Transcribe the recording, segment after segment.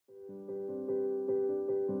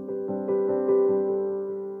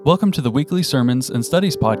Welcome to the weekly sermons and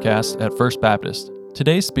studies podcast at First Baptist.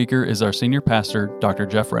 Today's speaker is our senior pastor, Dr.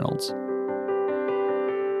 Jeff Reynolds.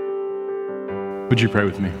 Would you pray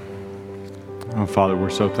with me? Oh, Father, we're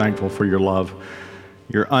so thankful for your love,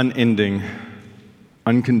 your unending,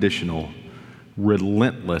 unconditional,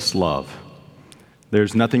 relentless love.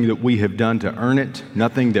 There's nothing that we have done to earn it,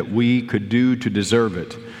 nothing that we could do to deserve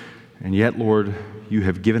it. And yet, Lord, you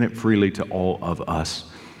have given it freely to all of us.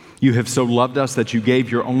 You have so loved us that you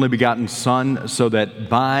gave your only begotten Son so that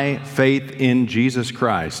by faith in Jesus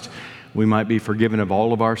Christ, we might be forgiven of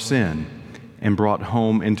all of our sin and brought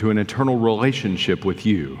home into an eternal relationship with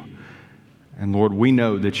you. And Lord, we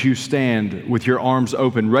know that you stand with your arms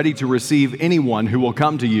open, ready to receive anyone who will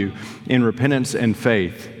come to you in repentance and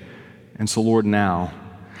faith. And so, Lord, now,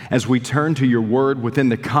 as we turn to your word within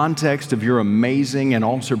the context of your amazing and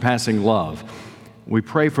all-surpassing love, we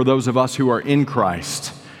pray for those of us who are in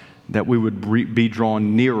Christ, that we would be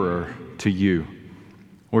drawn nearer to you,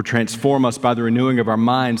 or transform us by the renewing of our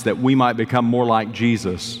minds that we might become more like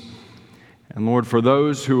Jesus. And Lord, for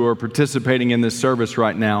those who are participating in this service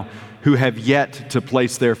right now, who have yet to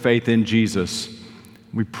place their faith in Jesus,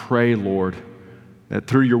 we pray, Lord, that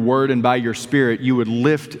through your word and by your Spirit, you would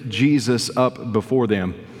lift Jesus up before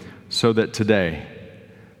them so that today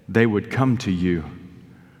they would come to you.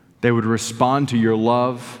 They would respond to your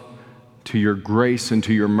love, to your grace and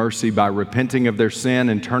to your mercy by repenting of their sin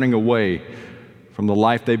and turning away from the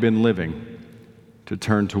life they've been living to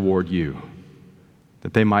turn toward you,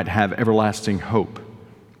 that they might have everlasting hope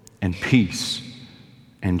and peace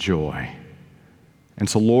and joy. And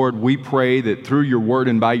so, Lord, we pray that through your word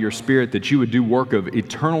and by your Spirit that you would do work of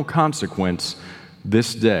eternal consequence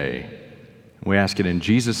this day. We ask it in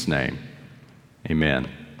Jesus' name. Amen.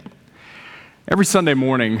 Every Sunday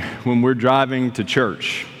morning when we're driving to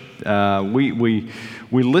church, we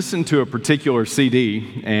listen to a particular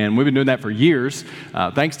CD, and we've been doing that for years,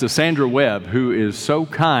 thanks to Sandra Webb, who is so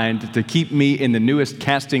kind to keep me in the newest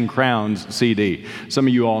Casting Crowns CD. Some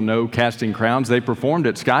of you all know Casting Crowns. They performed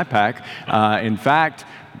at SkyPack. In fact,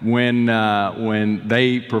 when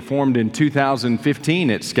they performed in 2015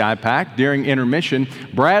 at SkyPack, during intermission,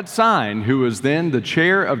 Brad Sine, who was then the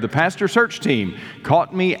chair of the pastor search team,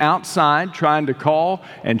 caught me outside trying to call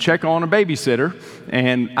and check on a babysitter,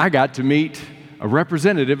 and I got to meet a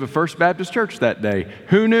representative of First Baptist Church that day.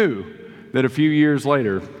 Who knew that a few years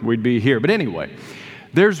later we'd be here? But anyway,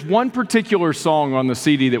 there's one particular song on the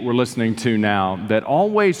CD that we're listening to now that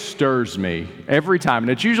always stirs me every time, and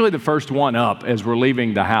it's usually the first one up as we're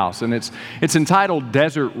leaving the house, and it's entitled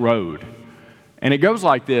Desert Road. And it goes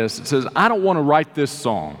like this. It says, I don't want to write this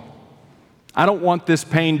song. I don't want this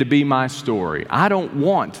pain to be my story. I don't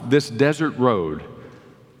want this desert road.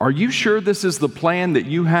 Are you sure this is the plan that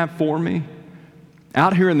you have for me?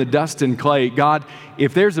 Out here in the dust and clay, God,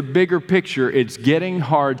 if there's a bigger picture, it's getting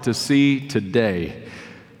hard to see today.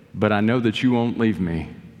 But I know that you won't leave me.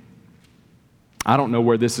 I don't know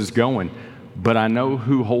where this is going, but I know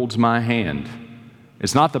who holds my hand.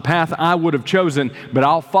 It's not the path I would have chosen, but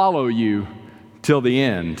I'll follow you till the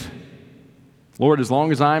end. Lord, as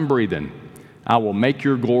long as I'm breathing, I will make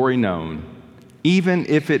your glory known, even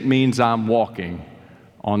if it means I'm walking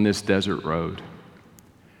on this desert road.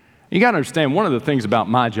 You got to understand, one of the things about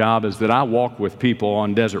my job is that I walk with people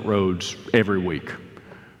on desert roads every week.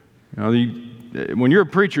 You know, when you're a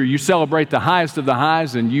preacher, you celebrate the highest of the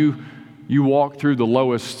highs and you walk through the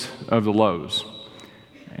lowest of the lows.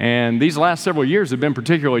 And these last several years have been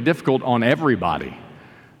particularly difficult on everybody.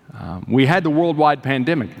 We had the worldwide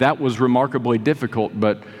pandemic. That was remarkably difficult,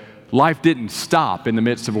 but life didn't stop in the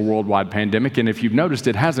midst of a worldwide pandemic. And if you've noticed,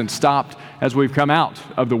 it hasn't stopped as we've come out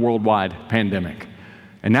of the worldwide pandemic.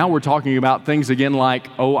 And now we're talking about things again like,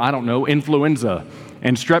 influenza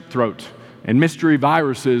and strep throat and mystery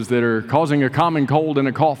viruses that are causing a common cold and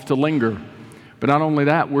a cough to linger. But not only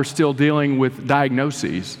that, we're still dealing with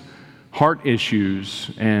diagnoses, heart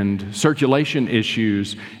issues and circulation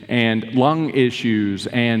issues and lung issues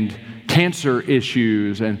and cancer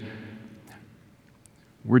issues, and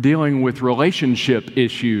we're dealing with relationship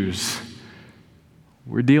issues.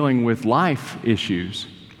 We're dealing with life issues.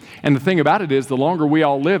 And the thing about it is, the longer we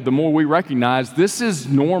all live, the more we recognize this is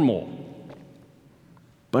normal.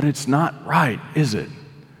 But it's not right, is it?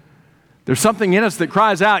 There's something in us that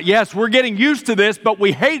cries out, yes, we're getting used to this, but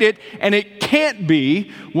we hate it, and it can't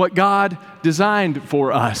be what God designed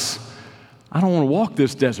for us. I don't want to walk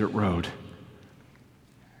this desert road.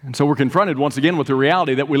 And so we're confronted once again with the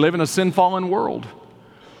reality that we live in a sin-fallen world.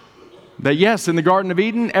 That yes, in the Garden of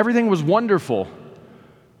Eden, everything was wonderful,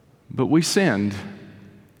 but we sinned,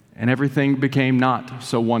 and everything became not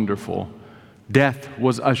so wonderful. Death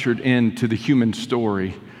was ushered into the human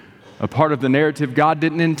story, a part of the narrative God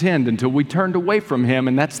didn't intend until we turned away from Him,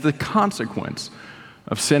 and that's the consequence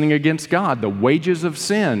of sinning against God. The wages of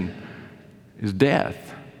sin is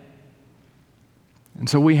death. And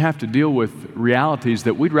so we have to deal with realities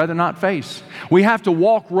that we'd rather not face. We have to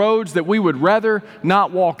walk roads that we would rather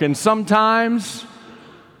not walk. And sometimes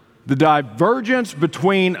the divergence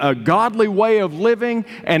between a godly way of living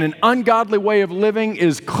and an ungodly way of living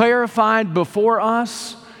is clarified before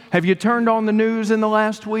us. Have you turned on the news in the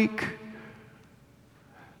last week?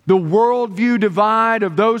 The worldview divide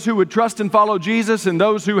of those who would trust and follow Jesus and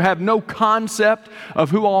those who have no concept of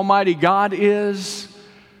who Almighty God is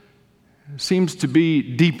seems to be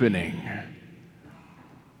deepening.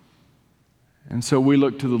 And so we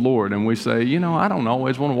look to the Lord and we say, I don't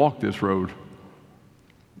always want to walk this road.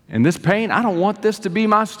 And this pain, I don't want this to be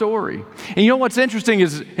my story. And you know what's interesting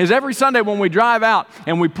is every Sunday when we drive out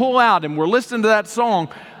and we pull out and we're listening to that song,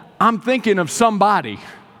 I'm thinking of somebody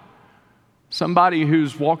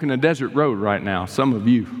who's walking a desert road right now, some of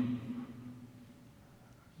you,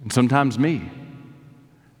 and sometimes me.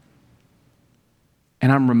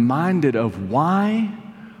 And I'm reminded of why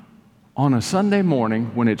on a Sunday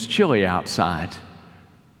morning when it's chilly outside,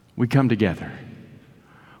 we come together.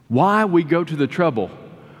 Why we go to the trouble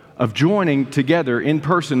of joining together in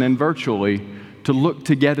person and virtually to look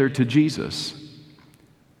together to Jesus.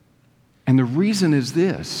 And the reason is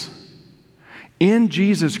this: in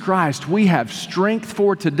Jesus Christ, we have strength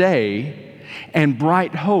for today and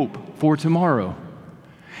bright hope for tomorrow.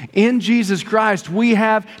 In Jesus Christ, we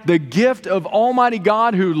have the gift of Almighty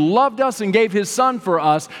God who loved us and gave His Son for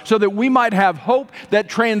us so that we might have hope that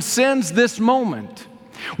transcends this moment.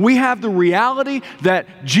 We have the reality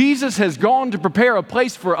that Jesus has gone to prepare a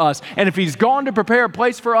place for us. And if He's gone to prepare a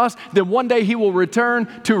place for us, then one day He will return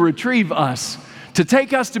to retrieve us, to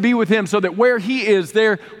take us to be with Him so that where He is,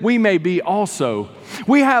 there we may be also.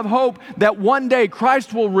 We have hope that one day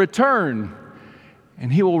Christ will return,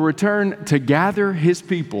 and He will return to gather His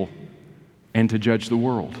people and to judge the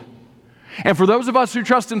world. And for those of us who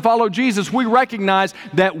trust and follow Jesus, we recognize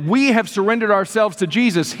that we have surrendered ourselves to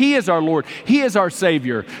Jesus. He is our Lord. He is our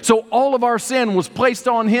Savior. So all of our sin was placed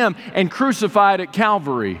on Him and crucified at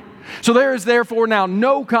Calvary. So there is therefore now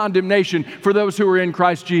no condemnation for those who are in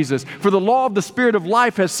Christ Jesus. For the law of the Spirit of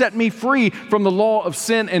life has set me free from the law of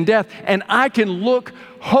sin and death, and I can look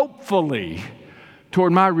hopefully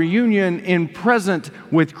toward my reunion in present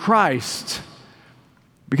with Christ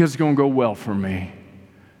because it's going to go well for me.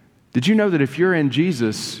 Did you know that if you're in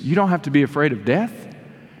Jesus, you don't have to be afraid of death,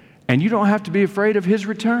 and you don't have to be afraid of His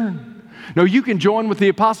return? No, you can join with the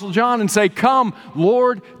Apostle John and say, "Come,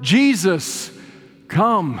 Lord Jesus,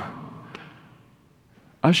 come."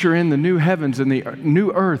 Usher in the new heavens and the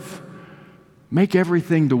new earth. Make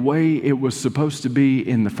everything the way it was supposed to be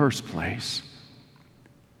in the first place.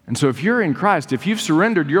 And so if you're in Christ, if you've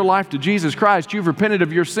surrendered your life to Jesus Christ, you've repented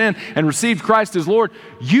of your sin and received Christ as Lord,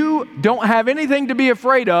 you don't have anything to be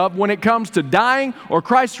afraid of when it comes to dying or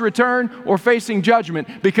Christ's return or facing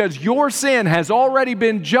judgment, because your sin has already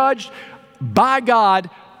been judged by God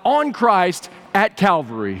on Christ at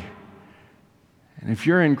Calvary. And if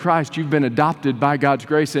you're in Christ, you've been adopted by God's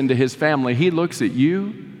grace into His family. He looks at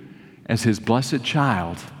you as His blessed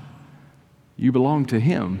child. You belong to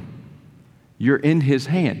Him. You're in His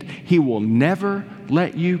hand. He will never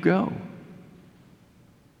let you go.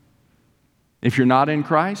 If you're not in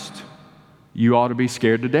Christ, you ought to be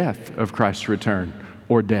scared to death of Christ's return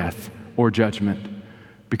or death or judgment,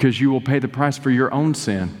 because you will pay the price for your own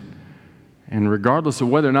sin. And regardless of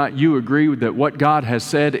whether or not you agree that what God has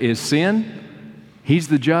said is sin, He's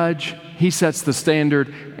the judge, He sets the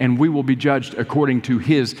standard, and we will be judged according to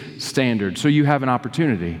His standard. So you have an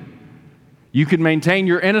opportunity. You can maintain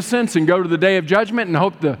your innocence and go to the day of judgment and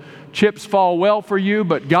hope the chips fall well for you,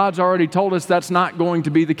 but God's already told us that's not going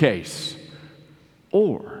to be the case.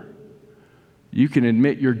 Or you can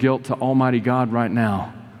admit your guilt to Almighty God right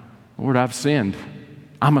now. Lord, I've sinned.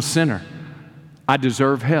 I'm a sinner. I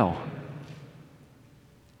deserve hell.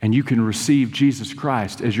 And you can receive Jesus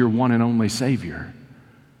Christ as your one and only Savior.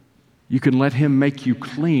 You can let Him make you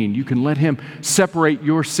clean. You can let Him separate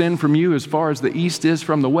your sin from you as far as the east is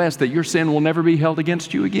from the west, that your sin will never be held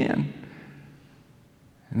against you again.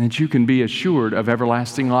 And that you can be assured of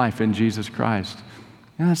everlasting life in Jesus Christ.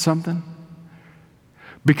 Isn't that something?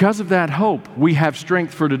 Because of that hope, we have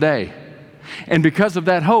strength for today. And because of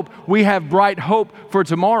that hope, we have bright hope for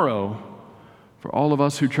tomorrow for all of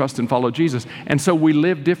us who trust and follow Jesus. And so we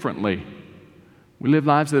live differently. We live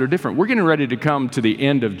lives that are different. We're getting ready to come to the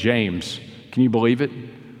end of James. Can you believe it?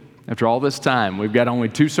 After all this time, we've got only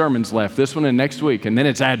 2 sermons left, this one and next week, and then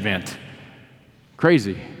it's Advent.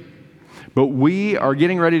 Crazy. But we are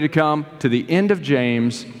getting ready to come to the end of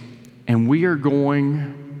James, and we are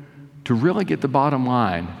going to really get the bottom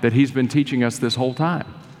line that he's been teaching us this whole time.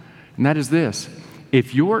 And that is this: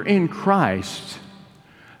 if you're in Christ,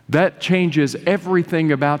 that changes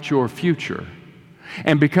everything about your future.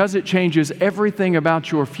 And because it changes everything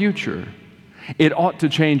about your future, it ought to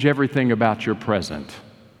change everything about your present.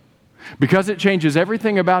 Because it changes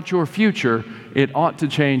everything about your future, it ought to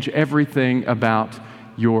change everything about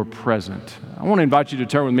your present. I want to invite you to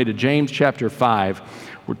turn with me to James chapter 5.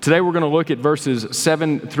 Today we're going to look at verses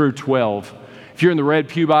 7 through 12. If you're in the Red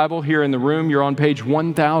Pew Bible here in the room, you're on page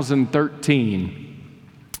 1013.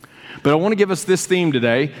 But I want to give us this theme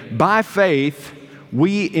today: by faith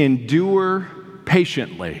we endure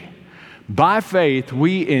patiently. By faith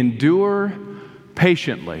we endure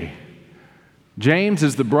patiently. James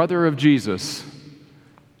is the brother of Jesus,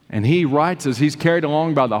 and he writes as he's carried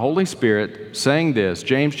along by the Holy Spirit, saying this,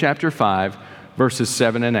 James chapter 5, verses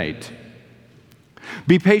 7 and 8.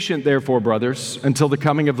 Be patient, therefore, brothers, until the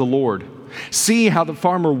coming of the Lord. See how the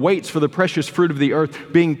farmer waits for the precious fruit of the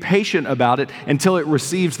earth, being patient about it until it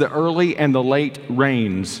receives the early and the late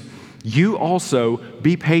rains. You also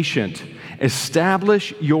be patient.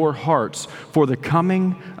 Establish your hearts, for the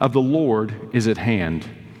coming of the Lord is at hand.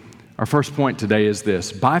 Our first point today is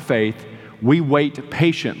this: by faith, we wait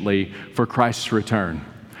patiently for Christ's return.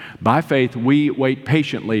 By faith, we wait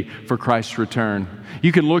patiently for Christ's return.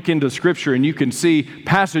 You can look into Scripture and you can see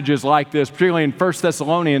passages like this, particularly in 1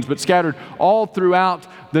 Thessalonians, but scattered all throughout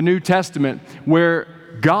the New Testament, where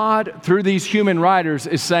God, through these human writers,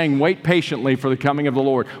 is saying, wait patiently for the coming of the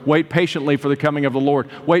Lord. Wait patiently for the coming of the Lord.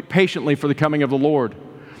 Wait patiently for the coming of the Lord.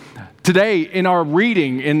 Today, in our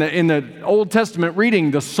reading, in the Old Testament reading,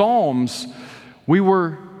 the Psalms, we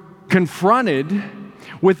were confronted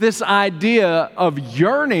with this idea of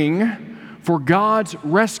yearning for God's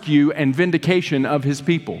rescue and vindication of His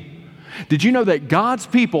people. Did you know that God's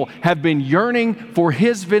people have been yearning for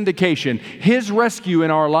His vindication, His rescue in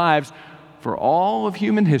our lives for all of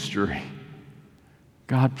human history?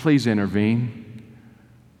 God, please intervene,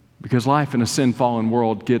 because life in a sin-fallen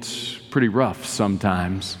world gets pretty rough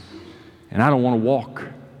sometimes. And I don't want to walk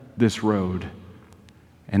this road.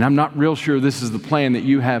 And I'm not real sure this is the plan that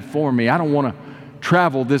you have for me. I don't want to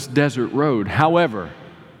travel this desert road. However,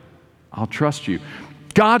 I'll trust you.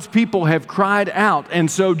 God's people have cried out. And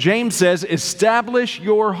so James says, establish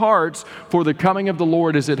your hearts, for the coming of the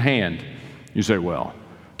Lord is at hand. You say, well,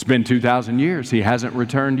 it's been 2,000 years. He hasn't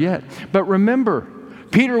returned yet. But remember,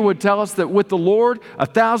 Peter would tell us that with the Lord,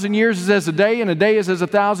 1,000 years is as a day, and a day is as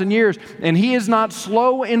 1,000 years. And He is not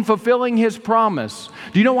slow in fulfilling His promise.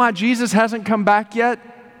 Do you know why Jesus hasn't come back yet?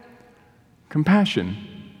 Compassion.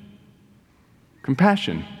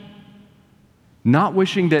 Compassion. Not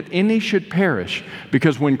wishing that any should perish.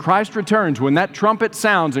 Because when Christ returns, when that trumpet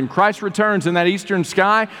sounds and Christ returns in that eastern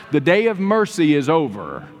sky, the day of mercy is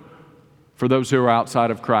over for those who are outside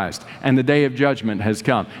of Christ. And the day of judgment has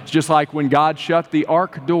come. It's just like when God shut the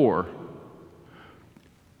ark door.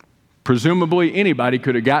 Presumably anybody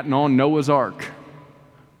could have gotten on Noah's ark,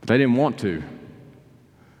 but they didn't want to.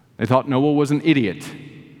 They thought Noah was an idiot.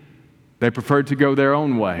 They preferred to go their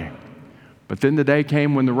own way. But then the day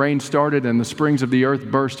came when the rain started and the springs of the earth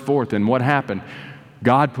burst forth. And what happened?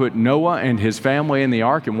 God put Noah and his family in the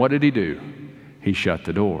ark, and what did He do? He shut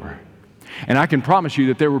the door. And I can promise you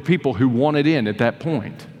that there were people who wanted in at that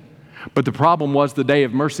point. But the problem was the day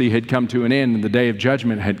of mercy had come to an end and the day of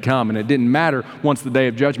judgment had come. And it didn't matter once the day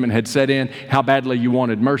of judgment had set in how badly you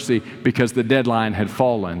wanted mercy, because the deadline had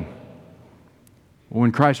fallen.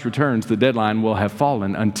 When Christ returns, the deadline will have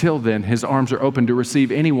fallen. Until then, His arms are open to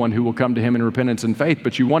receive anyone who will come to Him in repentance and faith.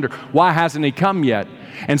 But you wonder, why hasn't He come yet?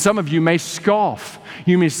 And some of you may scoff.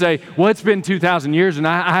 You may say, well, it's been 2,000 years and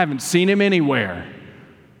I haven't seen Him anywhere.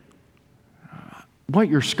 What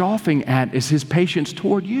you're scoffing at is His patience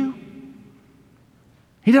toward you.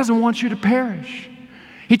 He doesn't want you to perish.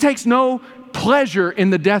 He takes no pleasure in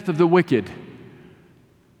the death of the wicked,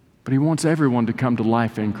 but He wants everyone to come to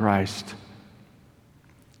life in Christ.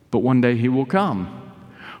 But one day He will come.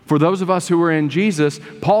 For those of us who are in Jesus,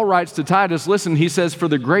 Paul writes to Titus, listen, he says, for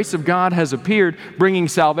the grace of God has appeared, bringing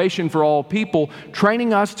salvation for all people,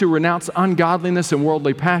 training us to renounce ungodliness and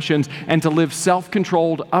worldly passions, and to live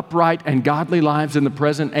self-controlled, upright, and godly lives in the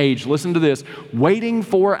present age. Listen to this, waiting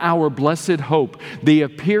for our blessed hope, the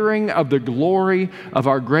appearing of the glory of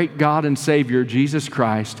our great God and Savior, Jesus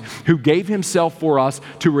Christ, who gave Himself for us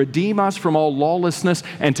to redeem us from all lawlessness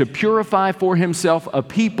and to purify for Himself a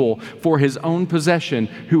people for His own possession,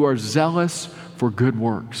 who are zealous for good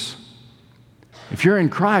works. If you're in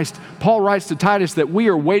Christ, Paul writes to Titus that we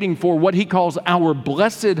are waiting for what he calls our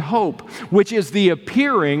blessed hope, which is the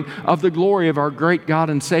appearing of the glory of our great God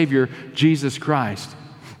and Savior, Jesus Christ.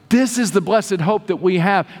 This is the blessed hope that we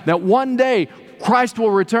have, that one day Christ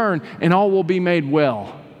will return and all will be made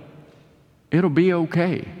well. It'll be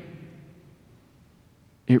okay.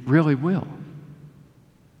 It really will.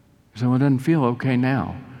 So it doesn't feel okay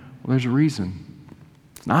now. Well, there's a reason.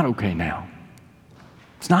 It's not okay now.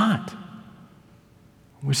 It's not.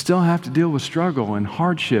 We still have to deal with struggle and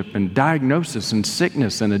hardship and diagnosis and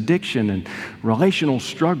sickness and addiction and relational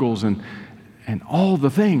struggles and all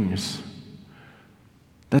the things.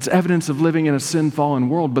 That's evidence of living in a sin-fallen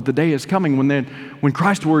world, but the day is coming when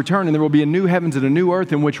Christ will return and there will be a new heavens and a new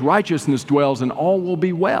earth in which righteousness dwells and all will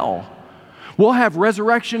be well. We'll have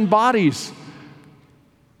resurrection bodies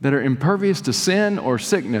that are impervious to sin or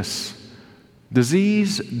sickness,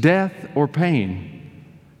 disease, death, or pain.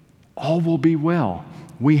 All will be well.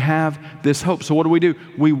 We have this hope. So what do?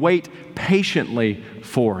 We wait patiently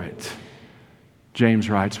for it. James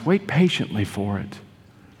writes, wait patiently for it.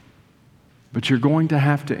 But you're going to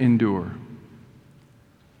have to endure.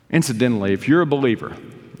 Incidentally, if you're a believer,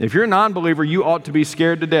 if you're a non-believer, you ought to be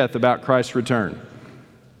scared to death about Christ's return.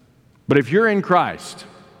 But if you're in Christ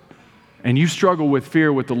and you struggle with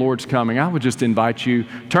fear with the Lord's coming, I would just invite you,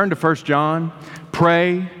 turn to 1 John,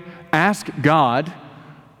 pray, ask God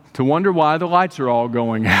to wonder why the lights are all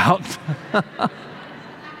going out.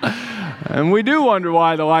 And we do wonder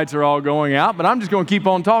why the lights are all going out, but I'm just going to keep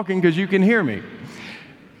on talking because you can hear me.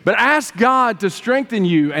 But ask God to strengthen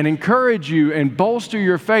you and encourage you and bolster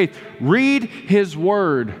your faith. Read His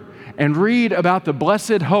Word and read about the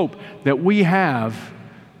blessed hope that we have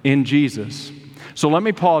in Jesus. So let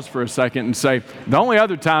me pause for a second and say, the only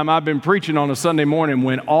other time I've been preaching on a Sunday morning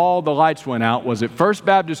when all the lights went out was at First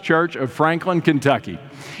Baptist Church of Franklin, Kentucky.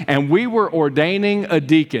 And we were ordaining a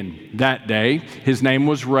deacon that day. His name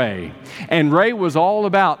was Ray. And Ray was all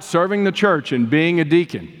about serving the church and being a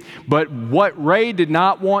deacon. But what Ray did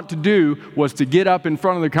not want to do was to get up in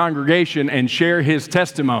front of the congregation and share his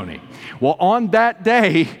testimony. Well, on that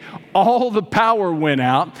day, all the power went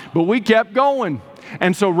out, but we kept going.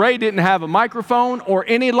 And so Ray didn't have a microphone or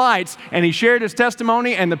any lights, and he shared his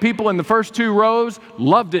testimony, and the people in the first 2 rows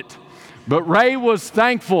loved it. But Ray was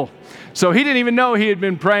thankful. So he didn't even know he had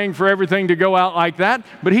been praying for everything to go out like that,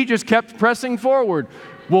 but he just kept pressing forward.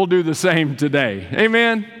 We'll do the same today.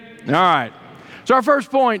 Amen? All right. So our first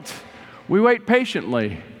point, we wait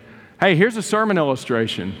patiently. Hey, here's a sermon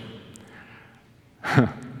illustration.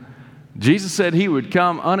 Jesus said He would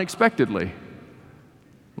come unexpectedly,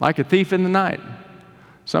 like a thief in the night.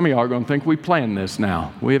 Some of y'all are going to think we planned this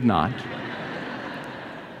now. We have not.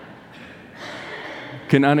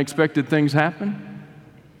 Can unexpected things happen?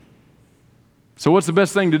 So what's the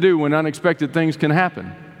best thing to do when unexpected things can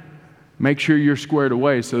happen? Make sure you're squared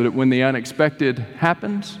away so that when the unexpected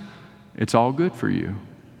happens, it's all good for you.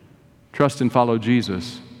 Trust and follow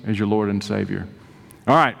Jesus as your Lord and Savior.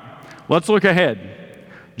 All right, let's look ahead.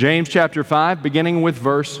 James chapter 5, beginning with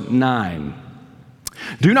verse 9.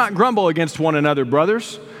 Do not grumble against one another,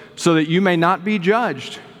 brothers, so that you may not be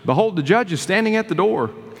judged. Behold, the judge is standing at the door.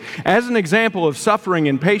 As an example of suffering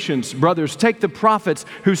and patience, brothers, take the prophets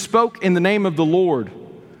who spoke in the name of the Lord.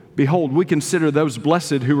 Behold, we consider those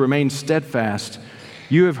blessed who remain steadfast.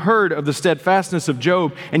 You have heard of the steadfastness of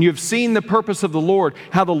Job, and you have seen the purpose of the Lord,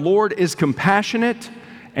 how the Lord is compassionate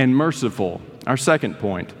and merciful. Our second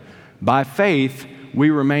point, by faith, we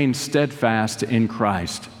remain steadfast in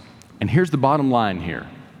Christ. And here's the bottom line here,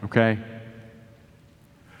 okay?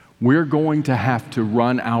 We're going to have to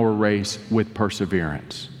run our race with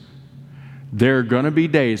perseverance. There are going to be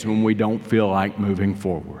days when we don't feel like moving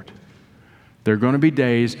forward. There are going to be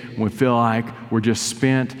days when we feel like we're just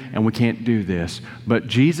spent and we can't do this. But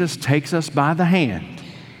Jesus takes us by the hand.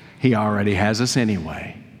 He already has us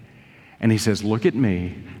anyway. And He says, look at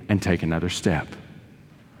me and take another step.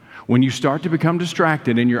 When you start to become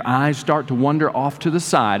distracted and your eyes start to wander off to the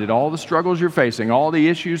side at all the struggles you're facing, all the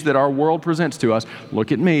issues that our world presents to us,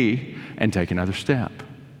 look at me and take another step.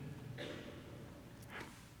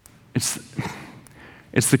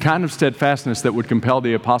 It's the kind of steadfastness that would compel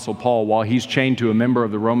the Apostle Paul, while he's chained to a member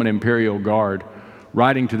of the Roman imperial guard,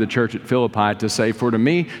 writing to the church at Philippi to say, for to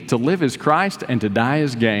me, to live is Christ and to die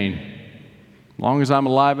is gain. As long as I'm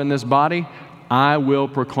alive in this body, I will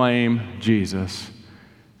proclaim Jesus.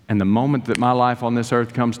 And the moment that my life on this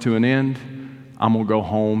earth comes to an end, I'm going to go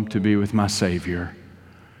home to be with my Savior.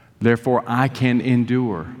 Therefore, I can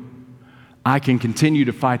endure. I can continue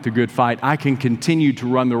to fight the good fight. I can continue to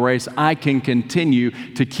run the race. I can continue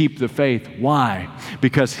to keep the faith. Why?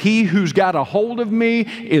 Because He who's got a hold of me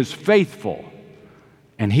is faithful.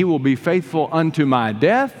 and he will be faithful unto my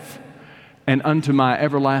death and unto my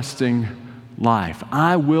everlasting life.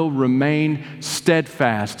 I will remain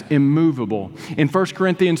steadfast, immovable. In 1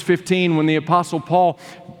 Corinthians 15, when the Apostle Paul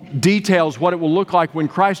details what it will look like when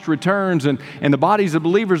Christ returns and the bodies of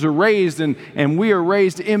believers are raised and we are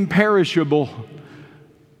raised imperishable,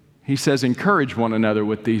 he says, encourage one another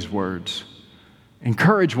with these words.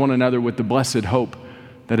 Encourage one another with the blessed hope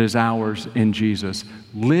that is ours in Jesus.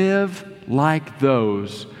 Live like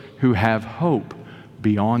those who have hope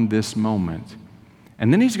beyond this moment.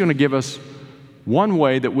 And then he's going to give us one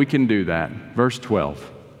way that we can do that. Verse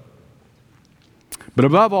 12. But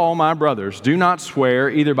above all, my brothers, do not swear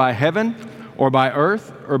either by heaven or by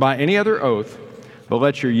earth or by any other oath, but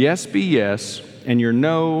let your yes be yes and your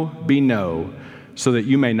no be no, so that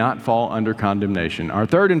you may not fall under condemnation. Our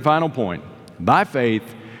third and final point, by faith,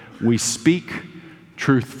 we speak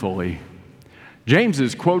truthfully. James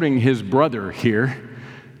is quoting his brother here.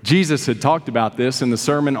 Jesus had talked about this in the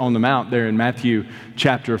Sermon on the Mount there in Matthew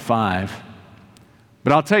chapter 5.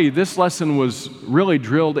 But I'll tell you, this lesson was really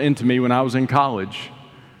drilled into me when I was in college.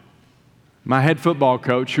 My head football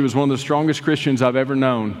coach, who was one of the strongest Christians I've ever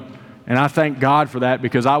known, and I thank God for that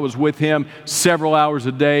because I was with him several hours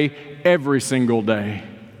a day, every single day.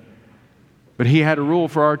 But he had a rule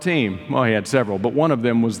for our team. Well, he had several, but one of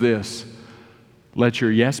them was this: let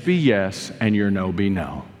your yes be yes and your no be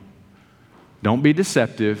no. Don't be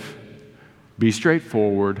deceptive. Be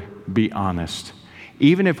straightforward. Be honest.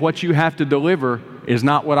 Even if what you have to deliver is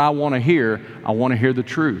not what I want to hear, I want to hear the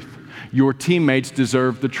truth. Your teammates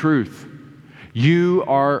deserve the truth. You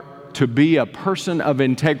are to be a person of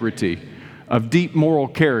integrity, of deep moral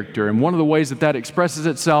character. And one of the ways that that expresses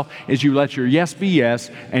itself is you let your yes be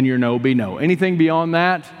yes and your no be no. Anything beyond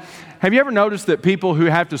that? Have you ever noticed that people who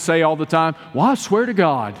have to say all the time, well, I swear to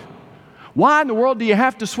God. Why in the world do you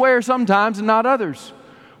have to swear sometimes and not others?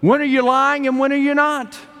 When are you lying and when are you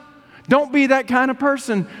not? Don't be that kind of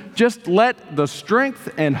person. Just let the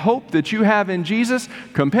strength and hope that you have in Jesus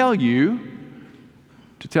compel you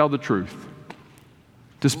to tell the truth,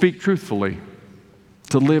 to speak truthfully,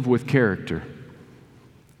 to live with character.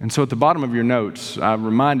 And so at the bottom of your notes, I've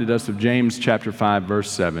reminded us of James chapter 5, verse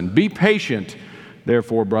 7. Be patient,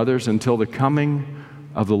 therefore, brothers, until the coming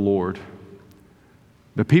of the Lord.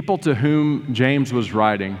 The people to whom James was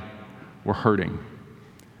writing were hurting.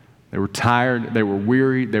 They were tired, they were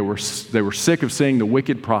weary, they were sick of seeing the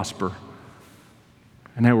wicked prosper,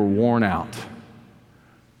 and they were worn out.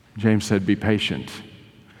 James said, be patient,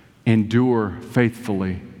 endure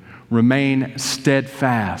faithfully, remain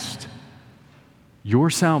steadfast. Your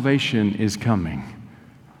salvation is coming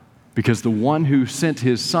because the one who sent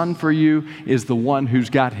his Son for you is the one who's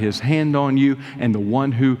got his hand on you and the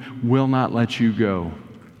one who will not let you go.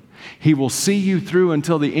 He will see you through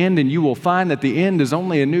until the end, and you will find that the end is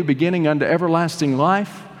only a new beginning unto everlasting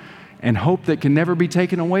life and hope that can never be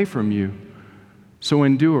taken away from you. So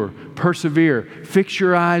endure, persevere, fix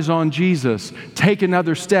your eyes on Jesus. Take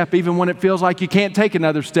another step, even when it feels like you can't take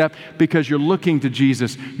another step, because you're looking to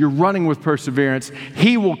Jesus. You're running with perseverance.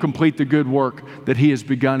 He will complete the good work that He has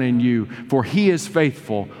begun in you, for He is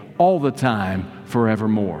faithful all the time,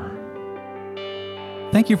 forevermore.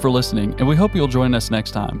 Thank you for listening, and we hope you'll join us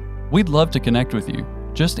next time. We'd love to connect with you.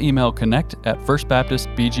 Just email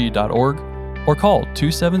connect@firstbaptistbg.org or call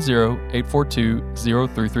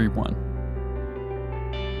 270-842-0331.